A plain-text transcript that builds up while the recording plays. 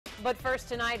But first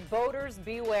tonight, boaters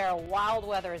beware. Wild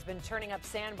weather has been churning up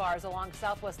sandbars along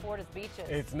Southwest Florida's beaches.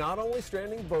 It's not only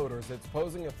stranding boaters, it's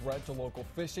posing a threat to local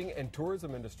fishing and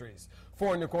tourism industries.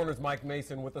 4 in your Corner's Mike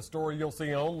Mason with a story you'll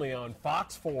see only on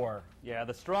Fox 4. Yeah,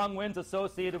 the strong winds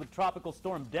associated with Tropical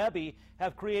Storm Debbie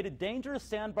have created dangerous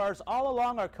sandbars all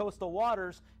along our coastal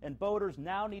waters, and boaters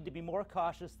now need to be more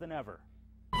cautious than ever.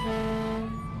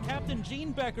 Captain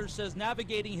Gene Becker says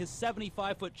navigating his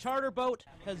 75-foot charter boat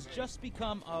has just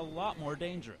become a lot more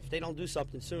dangerous. If they don't do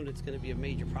something soon, it's going to be a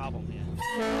major problem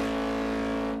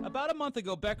here. About a month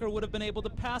ago, Becker would have been able to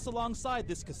pass alongside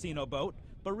this casino boat,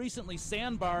 but recently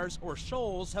sandbars, or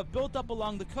shoals, have built up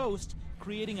along the coast,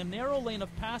 creating a narrow lane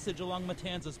of passage along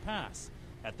Matanzas Pass.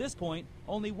 At this point,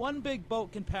 only one big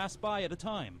boat can pass by at a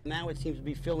time. Now it seems to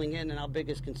be filling in, and our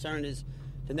biggest concern is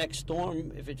the next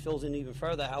storm. If it fills in even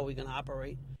further, how are we going to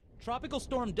operate? Tropical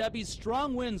Storm Debbie's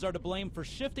strong winds are to blame for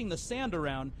shifting the sand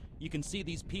around. You can see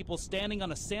these people standing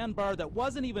on a sandbar that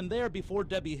wasn't even there before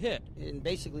Debbie hit. And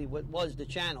basically what was the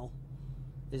channel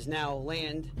is now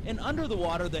land. And under the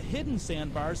water, the hidden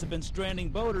sandbars have been stranding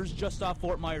boaters just off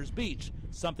Fort Myers Beach,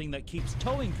 something that keeps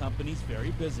towing companies very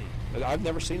busy. I've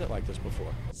never seen it like this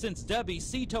before. Since Debbie,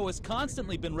 Sea Tow has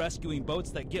constantly been rescuing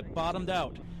boats that get bottomed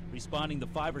out, responding to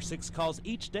 5 or 6 calls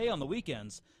each day on the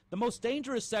weekends. The most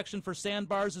dangerous section for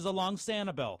sandbars is along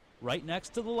Sanibel, right next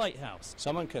to the lighthouse.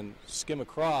 Someone can skim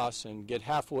across and get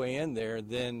halfway in there,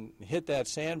 then hit that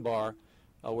sandbar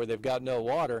where they've got no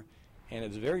water, and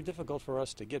it's very difficult for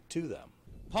us to get to them.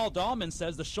 Paul Dahlman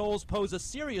says the shoals pose a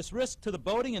serious risk to the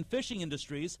boating and fishing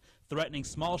industries, threatening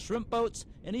small shrimp boats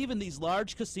and even these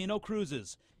large casino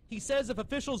cruises. He says if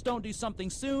officials don't do something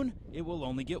soon, it will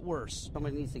only get worse.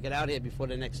 Somebody needs to get out here before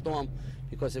the next storm,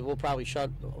 because it will probably shut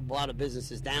a lot of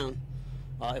businesses down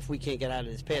if we can't get out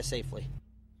of this pass safely.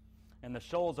 And the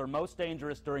shoals are most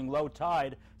dangerous during low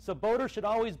tide, so boaters should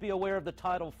always be aware of the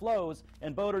tidal flows,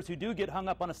 and boaters who do get hung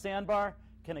up on a sandbar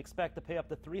can expect to pay up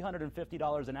to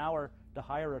 $350 an hour to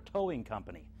hire a towing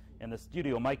company. In the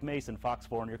studio, Mike Mason, Fox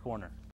 4 in your corner.